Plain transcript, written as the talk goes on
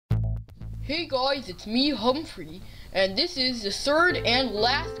Hey guys, it's me, Humphrey, and this is the third and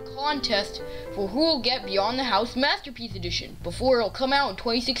last contest for who will get Beyond the House MasterPeice Edition before it'll come out in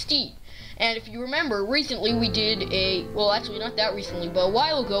 2016. And if you remember, recently we did well actually not that recently, but a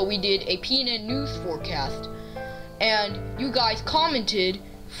while ago we did a PNN news forecast. And you guys commented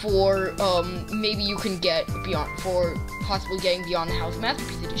for maybe you can get for possibly getting Beyond the House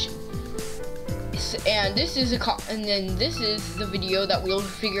MasterPeice Edition. And this is this is the video that we'll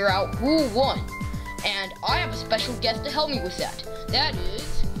figure out who won. And I have a special guest to help me with that. That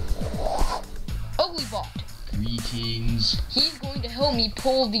is Uglybot. Greetings. He's going to help me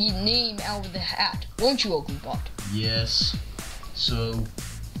pull the name out of the hat, won't you, Uglybot? Yes. So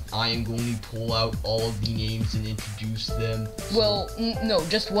I am going to pull out all of the names and introduce them. Well, no,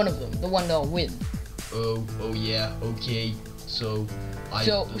 just one of them, the one that'll win. Oh yeah, okay. So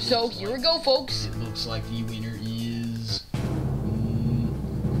here we go, folks. It looks like the winner is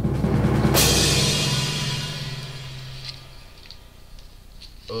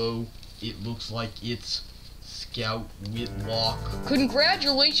it looks like it's Scout Whitlock.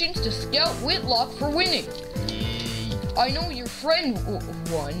 Congratulations to Scout Whitlock for winning. Yay. I know your friend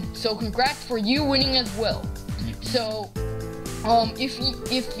won, so congrats for you winning as well. So,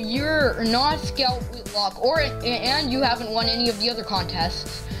 if you're not Scout Whitlock and you haven't won any of the other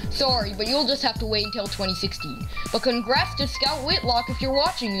contests, sorry, but you'll just have to wait until 2016. But congrats to Scout Whitlock if you're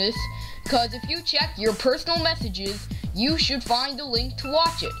watching this, because if you check your personal messages, you should find the link to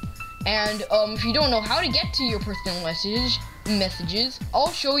watch it. And if you don't know how to get to your personal messages,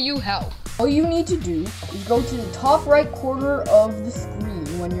 I'll show you how. All you need to do is go to the top right corner of the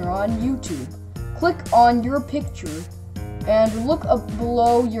screen when you're on YouTube. Click on your picture and look up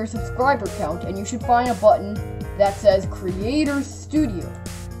below your subscriber count, and you should find a button that says Creator Studio.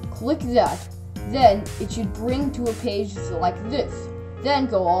 Click that. Then it should bring to a page like this. Then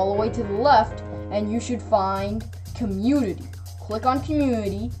go all the way to the left and you should find Community. Click on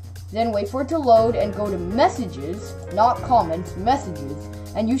Community, then wait for it to load and go to Messages, not Comments, Messages,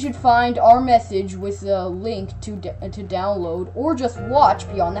 and you should find our message with a link to download or just watch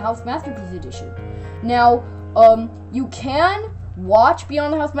Beyond the House MasterPeice Edition. Now, you can watch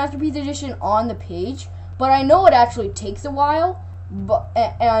Beyond the House MasterPeice Edition on the page, but I know it actually takes a while,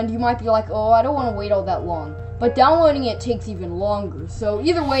 and you might be like, oh, I don't want to wait all that long. But downloading it takes even longer, so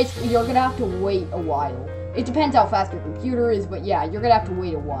either way, you're going to have to wait a while. It depends how fast your computer is, but yeah, you're going to have to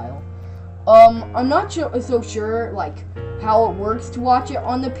wait a while. I'm not so sure, like, how it works to watch it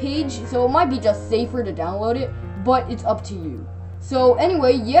on the page, so it might be just safer to download it, but it's up to you. So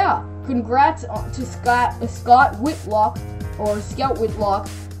anyway, yeah, congrats to Scott Whitlock, or Scout Whitlock,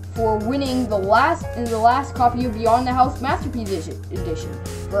 for winning the last copy of Beyond the House MasterPeice Edition.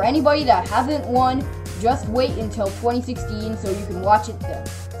 For anybody that hasn't won, just wait until 2016 so you can watch it then.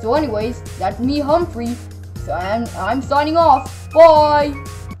 So anyways, that's me, Humphrey, so I'm signing off. Bye!